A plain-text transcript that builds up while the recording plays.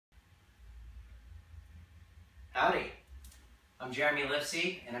Howdy, I'm Jeremy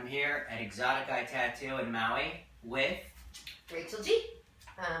Lifsey, and I'm here at Exotic Eye Tattoo in Maui with RachelG.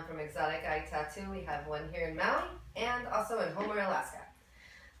 From Exotic Eye Tattoo, we have one here in Maui and also in Homer, Alaska.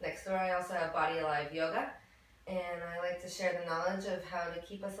 Next door I also have Body Alive Yoga, and I like to share the knowledge of how to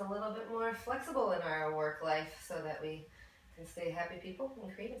keep us a little bit more flexible in our work life so that we can stay happy people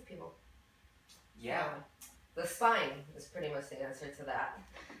and creative people. Yeah. The spine is pretty much the answer to that.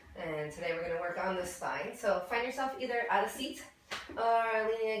 And today we're going to work on the spine. So find yourself either at a seat or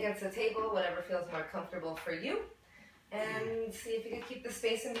leaning against a table, whatever feels more comfortable for you. And see if you can keep the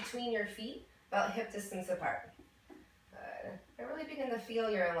space in between your feet about hip distance apart. I really begin to feel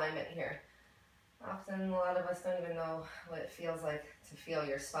your alignment here. Often a lot of us don't even know what it feels like to feel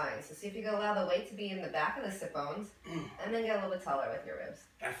your spine. So see if you can allow the weight to be in the back of the sit bones and then get a little bit taller with your ribs.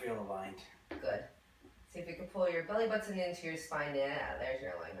 I feel aligned. Good. See if you can pull your belly button into your spine. Yeah, there's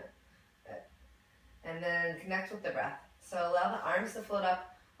your alignment. Good. And then connect with the breath. So allow the arms to float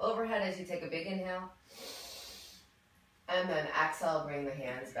up overhead as you take a big inhale. And then exhale, bring the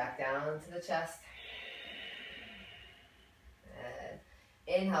hands back down to the chest. And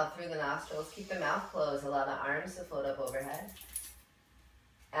inhale through the nostrils. Keep the mouth closed. Allow the arms to float up overhead.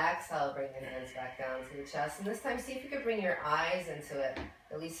 Exhale, bring the hands back down to the chest. And this time, see if you can bring your eyes into it.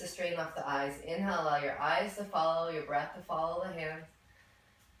 At least to straighten off the eyes. Inhale, allow your eyes to follow, your breath to follow the hands.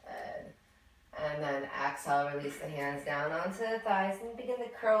 Good. And then exhale, release the hands down onto the thighs and begin to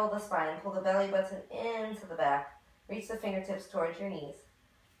curl the spine. Pull the belly button into the back. Reach the fingertips towards your knees.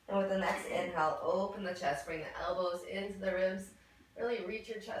 And with the next inhale, open the chest. Bring the elbows into the ribs. Really reach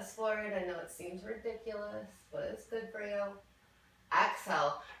your chest forward. I know it seems ridiculous, but it's good for you.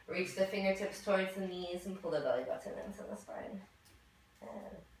 Exhale, reach the fingertips towards the knees and pull the belly button into the spine.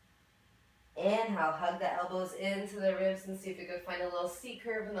 And inhale, hug the elbows into the ribs and see if you can find a little C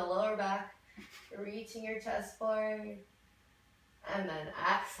curve in the lower back. Reaching your chest forward. And then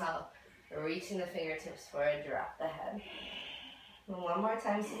exhale, reaching the fingertips forward, drop the head. And one more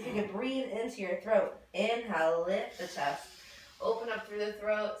time, see if you can breathe into your throat. Inhale, lift the chest. Open up through the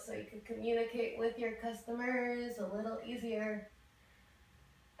throat so you can communicate with your customers a little easier.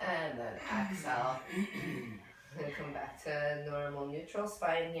 And then exhale. And come back to normal neutral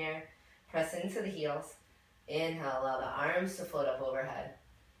spine here. Press into the heels. Inhale, allow the arms to float up overhead.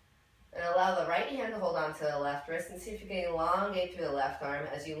 And allow the right hand to hold on to the left wrist and see if you can elongate through the left arm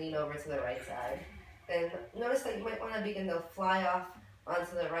as you lean over to the right side. And notice that you might want to begin to fly off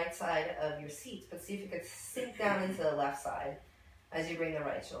onto the right side of your seat, but see if you can sink down into the left side as you bring the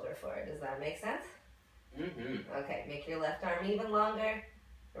right shoulder forward. Does that make sense? Mm-hmm. Okay, make your left arm even longer.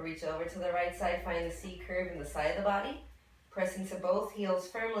 Reach over to the right side, find the C curve in the side of the body. Press into both heels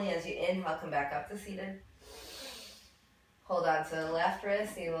firmly as you inhale, come back up to seated. Hold on to the left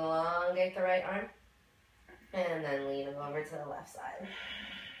wrist, elongate the right arm. And then lean over to the left side.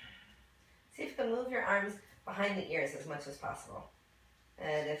 See if you can move your arms behind the ears as much as possible.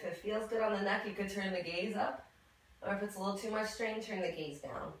 And if it feels good on the neck, you could turn the gaze up. Or if it's a little too much strain, turn the gaze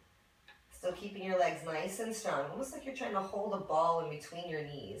down. Still keeping your legs nice and strong, almost like you're trying to hold a ball in between your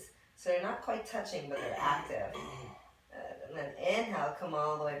knees. So they're not quite touching, but they're active. And then inhale, come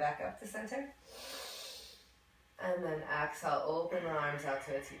all the way back up to center. And then exhale, open the arms out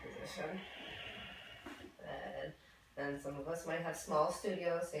to a T position. And some of us might have small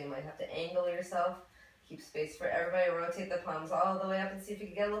studios, so you might have to angle yourself. Keep space for everybody. Rotate the palms all the way up and see if you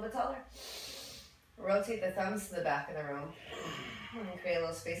can get a little bit taller. Rotate the thumbs to the back of the room. And create a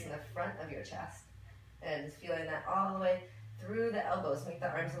little space in the front of your chest. And feeling that all the way through the elbows. Make the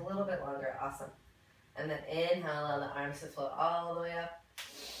arms a little bit longer. Awesome. And then inhale, allow the arms to float all the way up.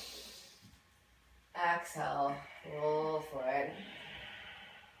 Exhale, roll forward.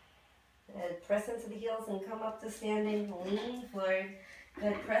 And press into the heels and come up to standing. Lean forward.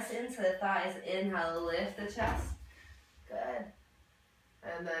 Good. Press into the thighs. Inhale, lift the chest. Good.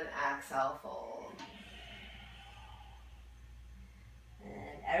 And then exhale, fold.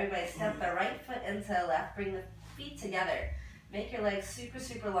 And everybody step the right foot into the left. Bring the feet together. Make your legs super,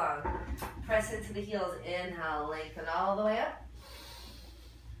 super long. Press into the heels. Inhale, lengthen all the way up.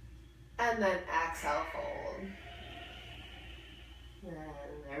 And then exhale, fold. And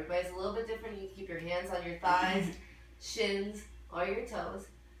everybody's a little bit different. You can keep your hands on your thighs, shins, or your toes.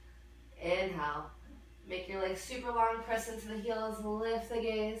 Inhale. Make your legs super long. Press into the heels. Lift the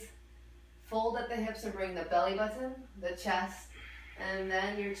gaze. Fold at the hips and bring the belly button, the chest, and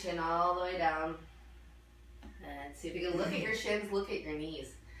then your chin all the way down. And see if you can look at your shins, look at your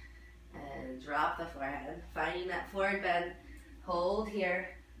knees. And drop the forehead. Finding that forward bend. Hold here.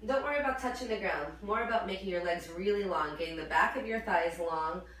 Don't worry about touching the ground. More about making your legs really long. Getting the back of your thighs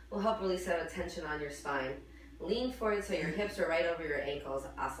long will help release that tension on your spine. Lean forward so your hips are right over your ankles.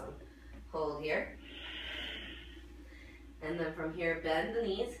 Awesome. Hold here. And then from here, bend the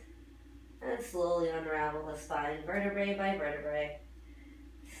knees. And slowly unravel the spine, vertebrae by vertebrae.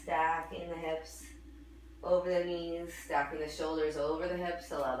 Stacking the hips over the knees, stacking the shoulders over the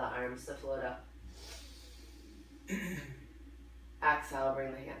hips. Allow the arms to float up. Exhale,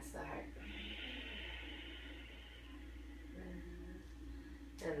 bring the hands to the heart.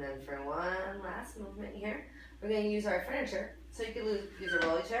 And then for one last movement here, we're going to use our furniture. So you can use a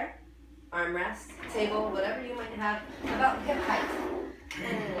rolly chair, armrest, table, whatever you might have, about hip height.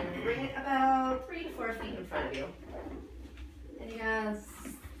 And bring it about 3 to 4 feet in front of you. And you guys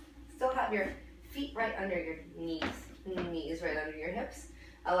still have your feet right under your knees right under your hips.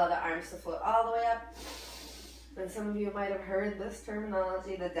 Allow the arms to float all the way up. And some of you might have heard this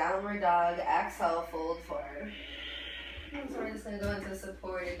terminology, the downward dog. Exhale, fold forward. And so we're just going to go into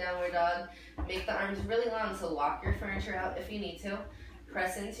supported downward dog. Make the arms really long, so walk your furniture out if you need to.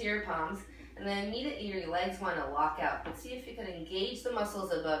 Press into your palms. And then immediately your legs want to walk out. But see if you can engage the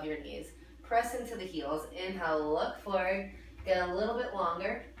muscles above your knees. Press into the heels. Inhale, look forward. Get a little bit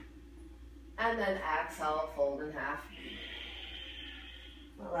longer. And then exhale, fold in half.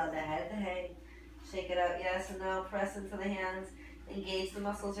 Allow the head to hang. Shake it out, yes and no. Press into the hands. Engage the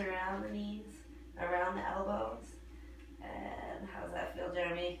muscles around the knees, around the elbows. And how's that feel,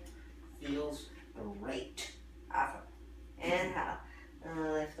 Jeremy? Feels great. Awesome. Inhale.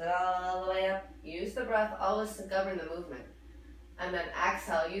 And lift it all the way up. Use the breath always to govern the movement. And then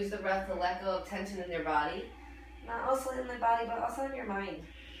exhale. Use the breath to let go of tension in your body. Not also in the body, but also in your mind.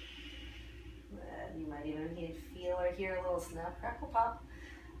 And you might even feel or hear a little snap, crackle, pop.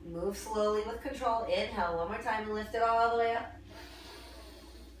 Move slowly with control. Inhale one more time and lift it all the way up.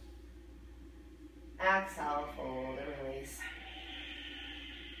 Exhale, fold and release.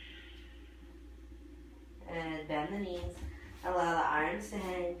 And bend the knees. Allow the arms to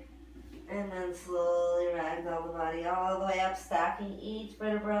hang. And then slowly ragdoll the body all the way up, stacking each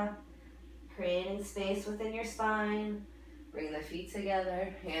vertebra. Creating space within your spine. Bring the feet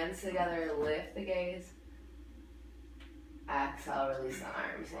together, hands together, lift the gaze. Exhale, release the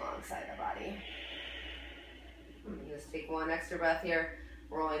arms alongside the body. Just take one extra breath here,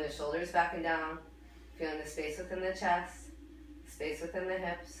 rolling the shoulders back and down, feeling the space within the chest, space within the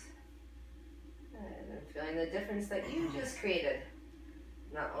hips, and feeling the difference that you just created,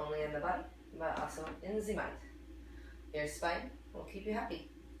 not only in the body, but also in the mind. Your spine will keep you happy.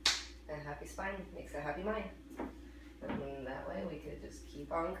 A happy spine makes a happy mind. And that way we could just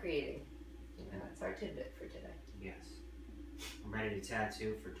keep on creating. And that's our tidbit for today. Yes. I'm ready to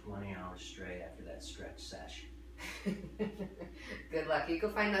tattoo for 20 hours straight after that stretch sesh. Good luck. You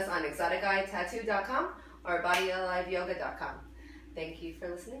can find us on exoticeyetattoo.com or bodyaliveyoga.com. Thank you for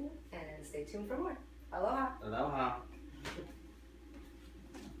listening and stay tuned for more. Aloha. Aloha.